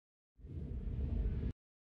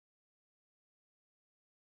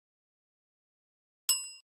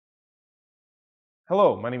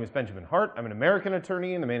Hello, my name is Benjamin Hart. I'm an American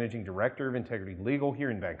attorney and the Managing Director of Integrity Legal here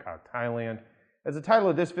in Bangkok, Thailand. As the title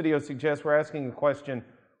of this video suggests, we're asking the question,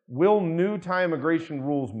 will new Thai immigration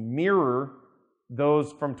rules mirror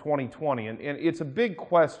those from 2020? And it's a big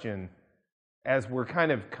question as we're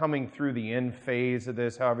kind of coming through the end phase of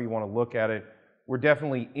this, however you want to look at it. We're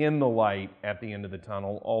definitely in the light at the end of the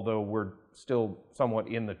tunnel, although we're still somewhat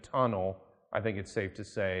in the tunnel, I think it's safe to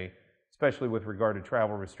say, especially with regard to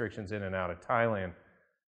travel restrictions in and out of Thailand.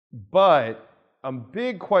 But a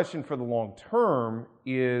big question for the long term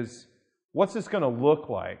is, what's this going to look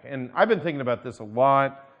like? And I've been thinking about this a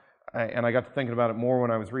lot, and I got to thinking about it more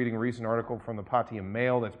when I was reading a recent article from the Pattaya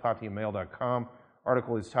Mail. That's pattayamail.com.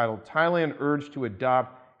 Article is titled, Thailand Urged to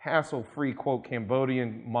Adopt Hassle-Free, quote,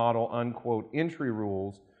 Cambodian Model, unquote, Entry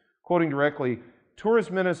Rules. Quoting directly,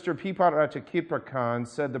 Tourist Minister Pipat Ratchakitprakarn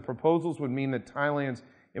said the proposals would mean that Thailand's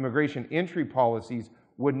immigration entry policies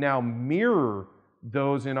would now mirror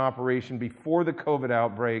those in operation before the COVID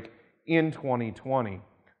outbreak in 2020.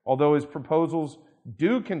 Although his proposals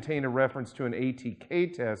do contain a reference to an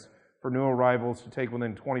ATK test for new arrivals to take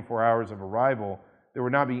within 24 hours of arrival, there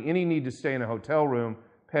would not be any need to stay in a hotel room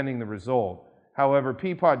pending the result. However,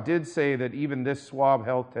 Pipat did say that even this swab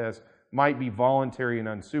health test might be voluntary and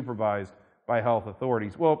unsupervised by health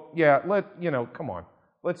authorities. Well, yeah, come on.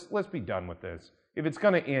 Let's be done with this. If it's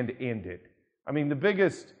going to end it. I mean, the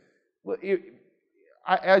biggest,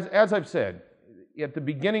 as I've said, at the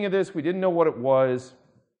beginning of this, we didn't know what it was.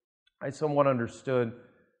 I somewhat understood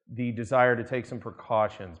the desire to take some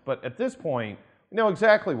precautions. But at this point, we know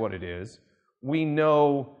exactly what it is. We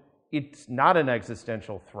know it's not an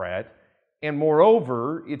existential threat. And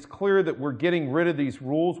moreover, it's clear that we're getting rid of these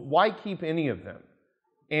rules. Why keep any of them?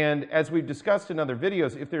 And as we've discussed in other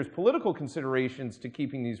videos, if there's political considerations to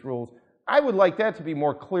keeping these rules, I would like that to be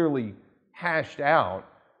more clearly hashed out,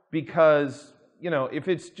 because, if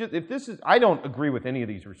this is, I don't agree with any of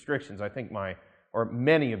these restrictions. I think or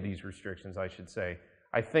many of these restrictions, I should say.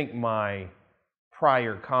 I think my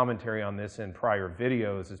prior commentary on this in prior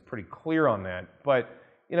videos is pretty clear on that. But,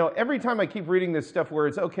 every time I keep reading this stuff where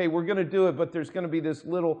it's, okay, we're going to do it, but there's going to be this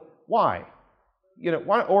little, why?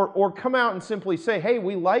 Why, or come out and simply say, hey,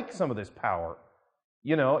 we like some of this power.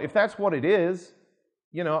 If that's what it is,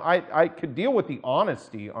 I could deal with the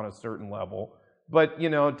honesty on a certain level, but,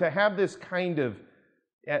 to have this kind of,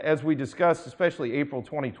 as we discussed, especially April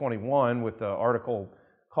 2021 with the article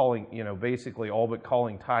calling, basically all but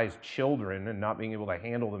calling Thais children and not being able to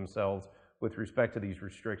handle themselves with respect to these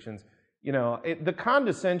restrictions, the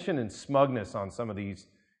condescension and smugness on some of these,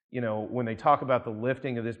 when they talk about the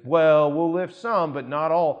lifting of this, well, we'll lift some, but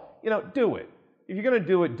not all, do it. If you're going to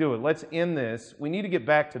do it, do it. Let's end this. We need to get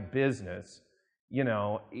back to business.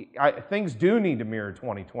 Things do need to mirror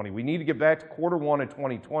 2020. We need to get back to Q1 of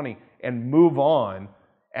 2020 and move on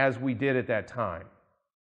as we did at that time.